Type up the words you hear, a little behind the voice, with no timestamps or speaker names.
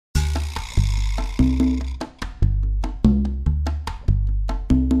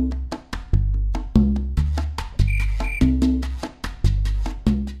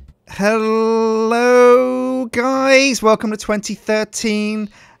Hello, guys. Welcome to 2013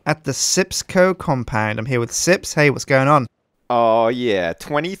 at the SipsCo compound. I'm here with Sips. Hey, what's going on? Oh, yeah.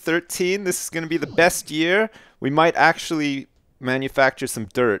 2013. This is going to be the best year. We might actually manufacture some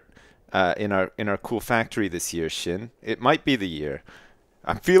dirt in our cool factory this year, Sjin. It might be the year.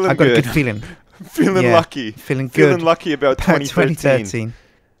 I'm feeling I've got good. a good feeling. I'm feeling lucky. Feeling good. Feeling lucky about 2013.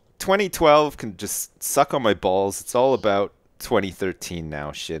 2012 can just suck on my balls. It's all about 2013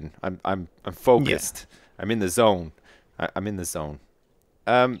 now, Sjin. I'm focused. Yeah. I'm in the zone. I'm in the zone.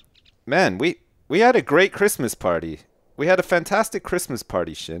 Man, we had a great Christmas party. We had a fantastic Christmas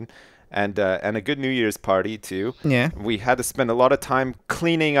party, Sjin, and a good New Year's party too. Yeah. We had to spend a lot of time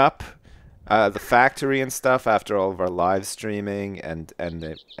cleaning up the factory and stuff after all of our live streaming and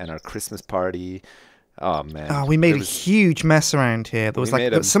our Christmas party. Oh man. Oh, we made a huge mess around here. There was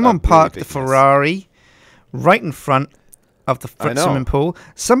someone really parked the Ferrari right in front of the swimming pool.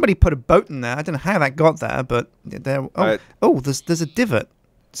 Somebody put a boat in there. I don't know how that got there, but there. There's a divot.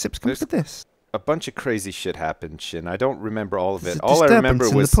 Sips, come look at this. A bunch of crazy shit happened, Sjin. I don't remember all of it. All I remember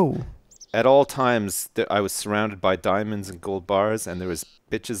was at all times that I was surrounded by diamonds and gold bars, and there was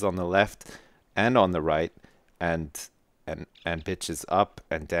bitches on the left and on the right, and bitches up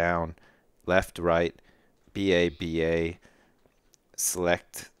and down, left, right, BA,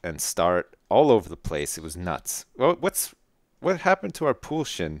 select and start, all over the place. It was nuts. Well, what happened to our pool,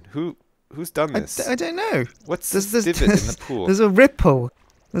 Sjin? Who's done this? I don't know. What's this divot in the pool? There's a ripple.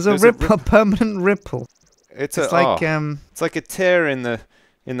 There's a permanent ripple. It's like a tear in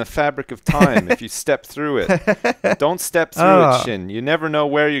the fabric of time. If you step through it, don't step through it, Sjin. You never know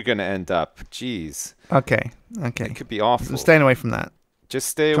where you're going to end up. Jeez. Okay. It could be awful. I'm staying away from that. Just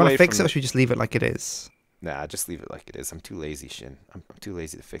stay away. Do you want to fix it, or should we just leave it like it is? Nah, just leave it like it is. I'm too lazy, Sjin. I'm too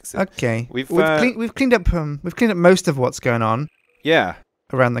lazy to fix it. Okay. We've cleaned up most of what's going on. Yeah.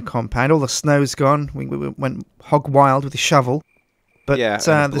 Around the compound, all the snow's gone. We went hog wild with the shovel. But yeah,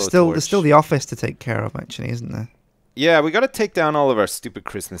 there's still the office to take care of, actually, isn't there? Yeah, we got to take down all of our stupid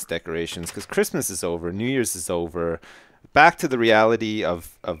Christmas decorations because Christmas is over, New Year's is over. Back to the reality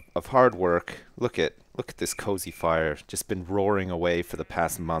of hard work. Look at this cozy fire, just been roaring away for the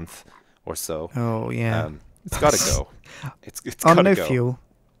past month or so. Oh yeah, it's got to go. It's on gotta no go. Fuel.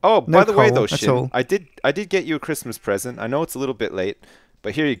 Oh, no by the way, though, Sjin, I did get you a Christmas present. I know it's a little bit late.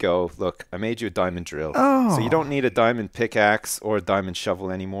 But here you go. Look, I made you a diamond drill. Oh. So you don't need a diamond pickaxe or a diamond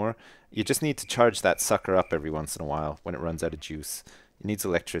shovel anymore. You just need to charge that sucker up every once in a while when it runs out of juice. It needs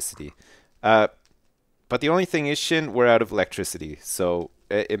electricity. But the only thing is, Sjin, we're out of electricity. So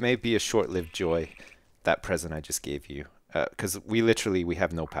it may be a short-lived joy, that present I just gave you. Because we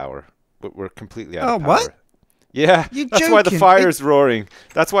have no power. We're completely out of power. What? Yeah, that's why the fire's roaring.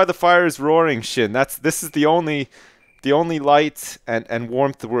 That's why the fire is roaring, Sjin. This is the only light and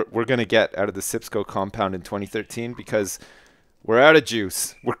warmth we're going to get out of the SipsCo compound in 2013 because we're out of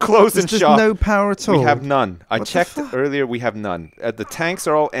juice. We're closing shop. There's no power at all. We have none. I checked earlier. We have none. The tanks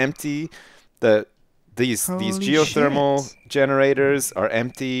are all empty. These geothermal generators are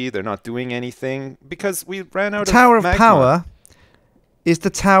empty. They're not doing anything because we ran out of Tower of magma. Power is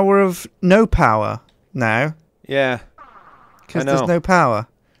the tower of no power now. Yeah. Because there's no power.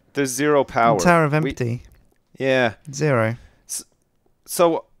 There's zero power. The Tower of Empty. Yeah. Zero.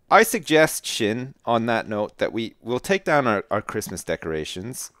 So I suggest, Sjin, on that note, that we'll take down our Christmas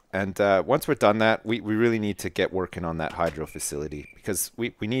decorations. And once we're done that, we really need to get working on that hydro facility. Because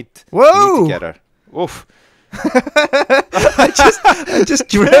we need to get our... Oof. I just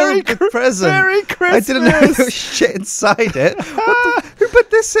drilled the present. Merry Christmas! I didn't know there was shit inside it. Who put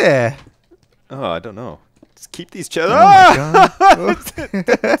this here? Oh, I don't know. Keep these chairs. Oh my God.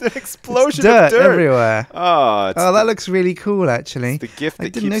 The explosion dirt of dirt everywhere. Oh, that looks really cool, actually. It's the gift that I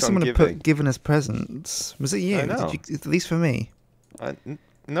didn't know keeps someone on had given us presents. Was it you? I know. At least for me.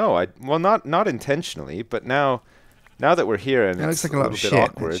 No, not intentionally, but now that we're here and it's looks like a little bit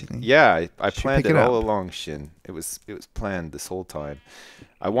awkward. Actually. Yeah, I planned it all along, Sjin. It was planned this whole time.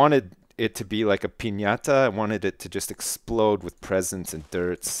 I wanted it to be like a piñata. I wanted it to just explode with presents and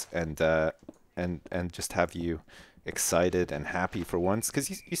dirts and just have you excited and happy for once,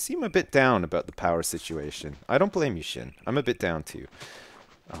 because you seem a bit down about the power situation. I don't blame you, Sjin. I'm a bit down too.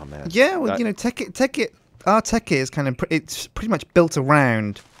 Oh man. Yeah, well, our tech is kind of it's pretty much built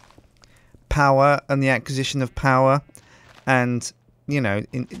around power and the acquisition of power, and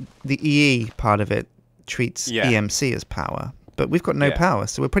in the EE part of it treats EMC as power. But we've got no power,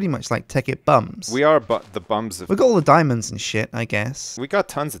 so we're pretty much like tech-it bums. We are the bums of... We've got all the diamonds and shit, I guess. We got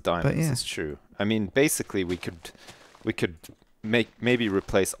tons of diamonds, it's true. I mean, basically, we could maybe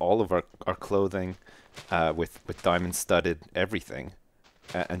replace all of our clothing with diamond-studded everything.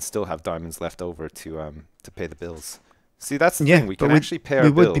 and still have diamonds left over to pay the bills. See, that's the thing. We can actually pay our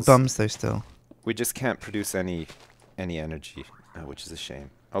bills. We would be bums though still. We just can't produce any energy, which is a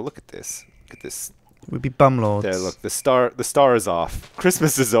shame. Oh, look at this. Look at this. We'd be bumlords. There, look. The star is off.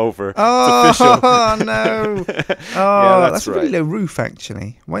 Christmas is over. Oh, it's official. Oh no! Oh, yeah, that's a really low roof,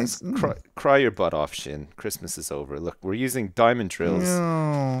 actually. Why is cry your butt off, Sjin? Christmas is over. Look, we're using diamond drills,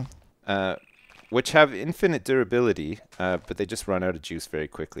 which have infinite durability, but they just run out of juice very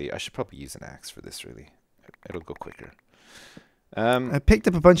quickly. I should probably use an axe for this. Really, it'll go quicker. I picked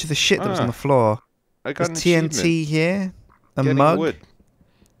up a bunch of the shit that was on the floor. I got There's TNT here. A mug. Wood.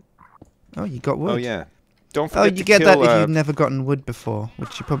 Oh, you got wood. Oh yeah. Don't forget you get that if you've never gotten wood before,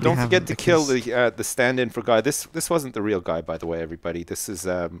 which you probably haven't. Don't forget to kill the stand-in for Guy. This wasn't the real Guy, by the way, everybody. This is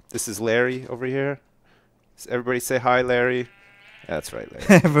Larry over here. Everybody say hi, Larry. That's right,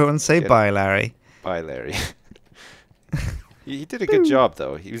 Larry. Everyone say bye, Larry. Bye, Larry. He did a good job,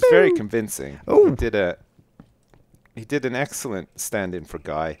 though. He was very convincing. Oh. He did an excellent stand-in for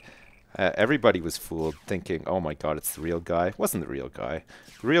Guy. Everybody was fooled, thinking, "Oh my God, it's the real Guy." It wasn't the real Guy.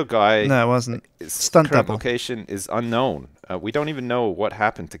 The real Guy. No, it wasn't. His stunt current double. location is unknown. We don't even know what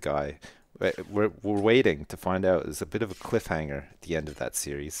happened to Guy. We're waiting to find out. There's a bit of a cliffhanger at the end of that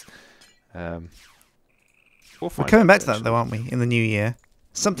series. We're coming back to that, though, aren't we? In the new year,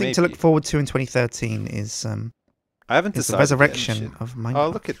 something to look forward to in 2013 is. I haven't decided. The resurrection of Minecraft. Oh,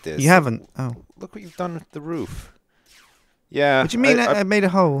 look at this! You haven't. Oh, look what you've done with the roof. Yeah. What do you mean? I made a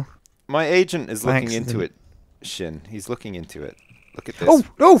hole. My agent is looking into it, Sjin. He's looking into it. Look at this. Oh,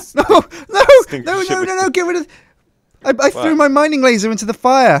 no, get rid of... I threw my mining laser into the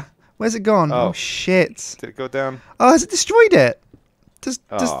fire. Where's it gone? Oh, shit. Did it go down? Oh, has it destroyed it? Does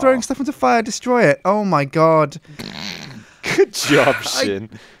throwing stuff into fire destroy it? Oh, my God. Good job,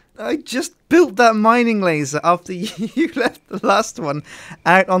 Sjin. I just built that mining laser after you left the last one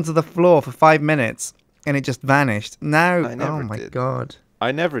out onto the floor for 5 minutes, and it just vanished. Now, oh, my God.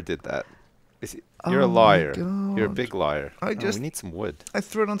 I never did that. You're a liar. You're a big liar. We need some wood. I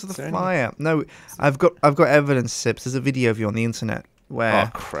threw it onto the fire. No, I've got evidence, Sips. There's a video of you on the internet where. Oh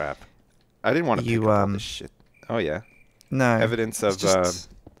crap! I didn't want to pick up all this shit. Oh yeah. No. Evidence of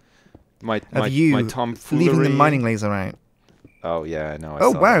my tomfoolery. Leaving the mining laser out. Oh yeah, I know. Oh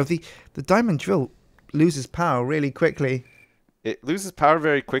wow! The diamond drill loses power really quickly. It loses power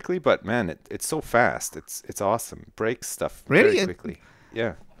very quickly, but man, it's so fast. It's awesome. It breaks stuff very quickly.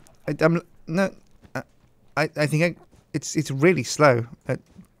 Yeah. I think it's really slow at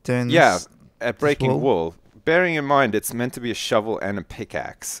doing this. Yeah, at breaking wool. Bearing in mind, it's meant to be a shovel and a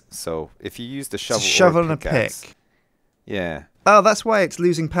pickaxe. So if you use the shovel and a pick. Yeah. Oh, that's why it's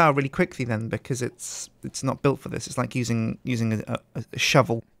losing power really quickly then, because it's not built for this. It's like using a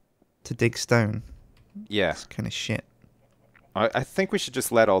shovel to dig stone. Yeah. It's kind of shit. I think we should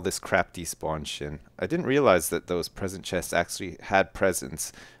just let all this crap despawn, Sjin. I didn't realize that those present chests actually had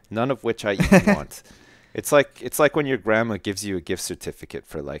presents, none of which I even want. It's like when your grandma gives you a gift certificate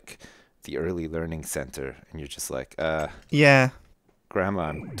for like the early learning center, and you're just like, yeah, Grandma,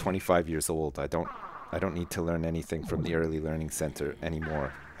 I'm 25 years old. I don't need to learn anything from the early learning center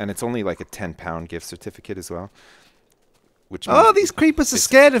anymore. And it's only like a £10 gift certificate as well. Which these creepers are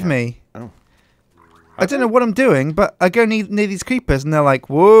scared of me. Oh. I don't know what I'm doing, but I go near these creepers, and they're like,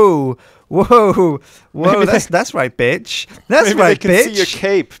 "Whoa, that's right, bitch. That's right, bitch." Maybe they can see your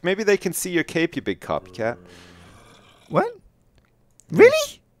cape. Maybe they can see your cape, you big copycat. What?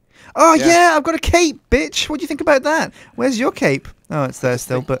 Really? Oh yeah, I've got a cape, bitch. What do you think about that? Where's your cape? Oh, it's there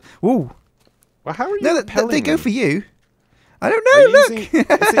still, but ooh. Well, how are you? They go for you. I don't know. Look,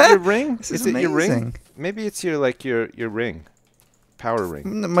 is it your ring? Is it your ring? Maybe it's your ring. Power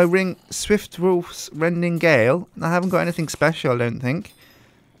ring. My ring, Swift Wolf's Rending Gale. I haven't got anything special, I don't think.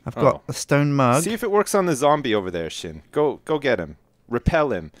 I've got a stone mug. See if it works on the zombie over there, Sjin. Go get him.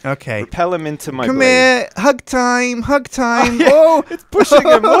 Repel him. Okay. Repel him into my Come blade. here. Hug time. Hug time. Oh, it's pushing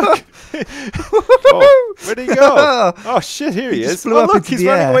him. Look. Oh, where'd he go? Oh, shit. Here he is. Oh, look. He's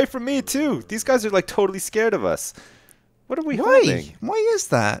running away from me, too. These guys are like totally scared of us. What are we holding? Why is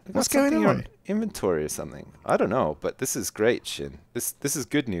that? What's going on? Inventory or something. I don't know, but this is great, Sjin. This is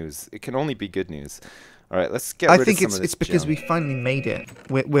good news. It can only be good news. All right, let's get rid of some of this it's because we finally made it.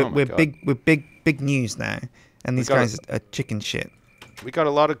 We're big news now, and these guys are chicken shit. We got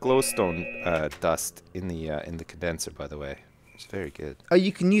a lot of glowstone dust in the condenser, by the way. It's very good. Oh,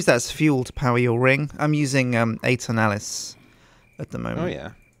 you can use that as fuel to power your ring. I'm using Aetonalis at the moment. Oh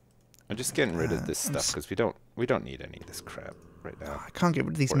yeah. I'm just getting rid of this stuff because we don't need any of this crap right now. I can't get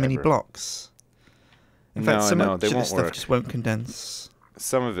rid of these mini blocks. In fact, some of the stuff just won't condense.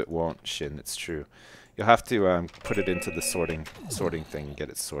 Some of it won't, Sjin. It's true. You'll have to put it into the sorting thing and get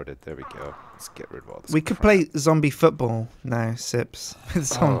it sorted. There we go. Let's get rid of all this. We could play zombie football now, Sips, with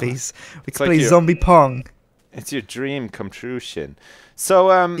zombies. We could play zombie pong. It's your dream come true, Sjin.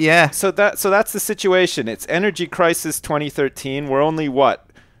 So yeah. So that's the situation. It's Energy Crisis 2013. We're only 4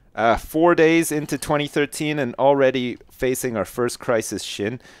 days into 2013 and already facing our first crisis,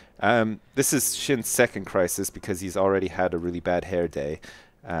 Sjin. This is Shin's second crisis because he's already had a really bad hair day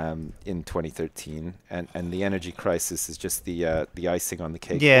in 2013, and the energy crisis is just the icing on the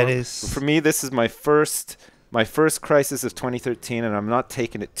cake. Yeah, it is. For me, this is my first crisis of 2013, and I'm not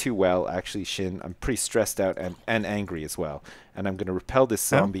taking it too well, actually, Sjin. I'm pretty stressed out and angry as well. And I'm going to repel this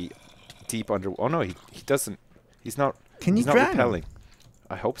zombie deep under... Oh, no, he doesn't... He's not... Can you drown not repelling. Him?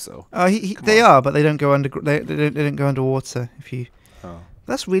 I hope so. They are, but they don't go under... They don't go underwater if you... Oh.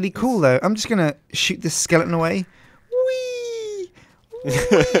 That's really cool, though. I'm just going to shoot this skeleton away. Whee!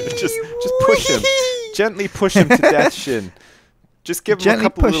 just push him. Gently push him to death, Sjin. Just give him a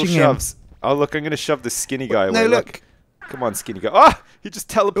couple little shoves. Oh, look, I'm going to shove this skinny guy away. No, look. Come on, skinny guy. Ah! He just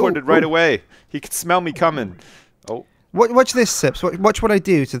teleported right away. He could smell me coming. Oh. Watch this, Sips. Watch what I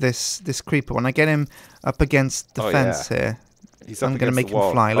do to this creeper when I get him up against the fence here. I'm going to make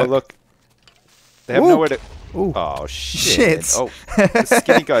him fly. Look. Oh, look. They have nowhere to... Ooh. Oh, shit. Oh, the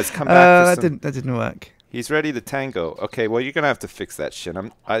skinny guy's come back for that didn't work. He's ready to tango. Okay, well, you're going to have to fix that shit.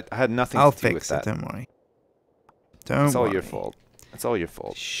 I had nothing to do with that. I'll fix it, don't worry. It's all your fault. It's all your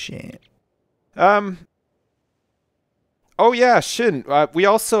fault. Shit. Oh yeah, Sjin. We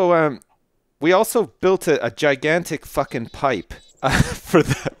also built a gigantic fucking pipe for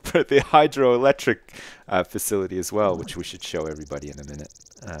the hydroelectric facility as well, which we should show everybody in a minute.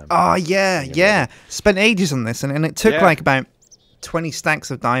 Oh yeah. Spent ages on this, and it took like about 20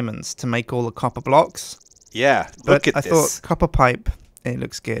 stacks of diamonds to make all the copper blocks. Yeah, but I thought copper pipe. It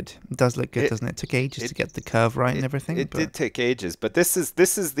looks good. It does look good, doesn't it? It took ages to get the curve right and everything. It did take ages, but this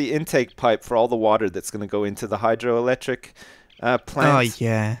is the intake pipe for all the water that's going to go into the hydroelectric plant. Oh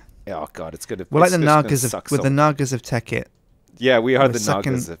yeah. Oh god, it's gonna. We're like the Nagas of the Nagas of Tekkit. Yeah, we are the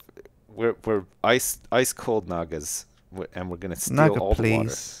Nagas. We're ice cold Nagas, and we're gonna steal all the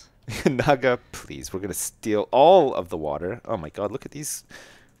water. Naga, please. We're gonna steal all of the water. Oh my god, look at these.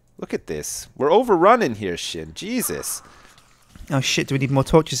 Look at this. We're overrun in here, Sjin. Jesus. Oh shit, do we need more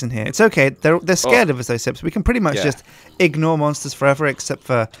torches in here? It's okay, they're scared of us, those Sips. We can pretty much just ignore monsters forever except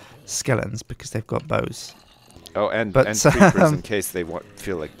for skeletons because they've got bows. Oh, and creepers in case they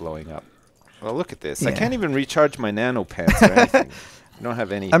feel like blowing up. Well, look at this. I can't even recharge my nano pants or anything. I don't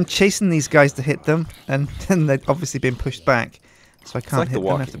have any... I'm chasing these guys to hit them, and then they've obviously been pushed back. So I can't hit them,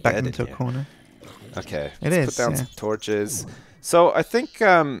 I have to back them into a corner. Okay, let's put down some torches. So I think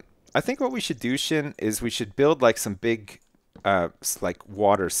what we should do, Sjin, is we should build like some big... like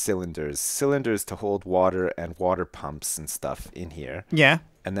water cylinders to hold water and water pumps and stuff in here. Yeah.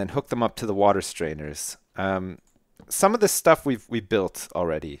 And then hook them up to the water strainers. Some of this stuff we built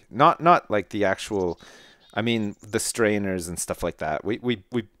already. Not like the actual, I mean the strainers and stuff like that. We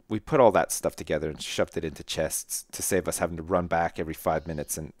put all that stuff together and shoved it into chests to save us having to run back every 5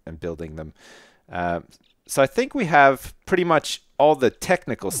 minutes and building them. So I think we have pretty much all the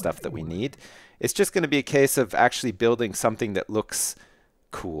technical stuff that we need. It's just going to be a case of actually building something that looks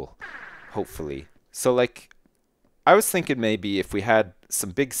cool, hopefully. So, like, I was thinking maybe if we had some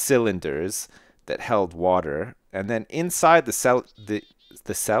big cylinders that held water, and then inside the celery?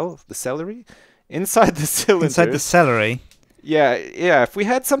 Inside the cylinders. Inside the celery? Yeah, if we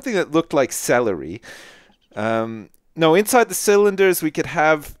had something that looked like celery. No, inside the cylinders we could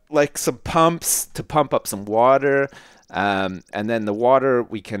have, like, some pumps to pump up some water. And then the water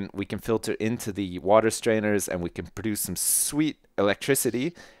we can filter into the water strainers, and we can produce some sweet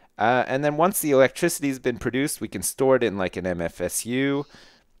electricity. And then once the electricity has been produced, we can store it in like an MFSU.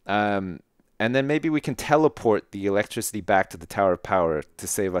 And then maybe we can teleport the electricity back to the Tower of Power to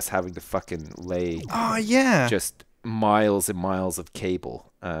save us having to fucking lay just miles and miles of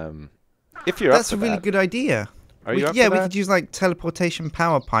cable. If you're That's a really good idea. Are you up for that? We could use like teleportation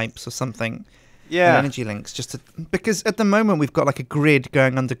power pipes or something. Yeah, energy links because at the moment we've got like a grid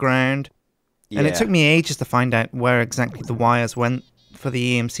going underground, and it took me ages to find out where exactly the wires went for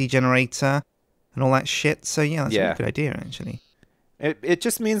the EMC generator and all that shit. So yeah, that's a really good idea actually. It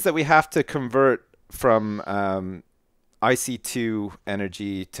just means that we have to convert from IC2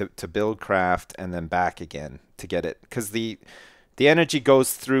 energy to Buildcraft and then back again to get it, because the energy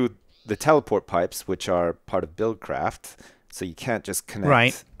goes through the teleport pipes, which are part of Buildcraft, so you can't just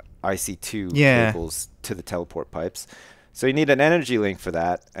connect IC2 cables to the teleport pipes. So you need an energy link for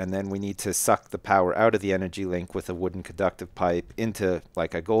that, and then we need to suck the power out of the energy link with a wooden conductive pipe into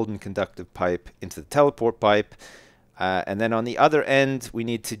like a golden conductive pipe into the teleport pipe. And then on the other end, we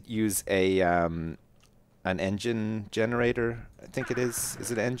need to use a an engine generator. I think it is.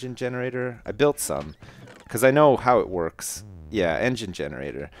 Is it an engine generator? I built some because I know how it works. Yeah, engine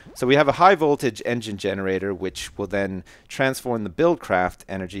generator. So we have a high voltage engine generator, which will then transform the Buildcraft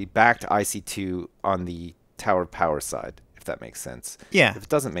energy back to IC2 on the Tower of Power side, if that makes sense. Yeah. If it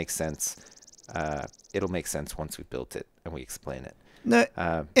doesn't make sense, it'll make sense once we built it and we explain it. No,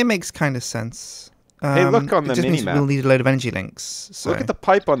 it makes kind of sense. Hey, look on the minimap. We'll need a load of energy links. So. Look at the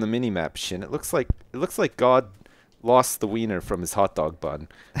pipe on the minimap, Sjin. It looks like God lost the wiener from his hot dog bun.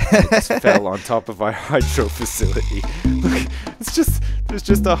 And it just fell on top of our hydro facility. Look, there's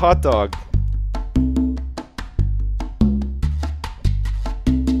just a hot dog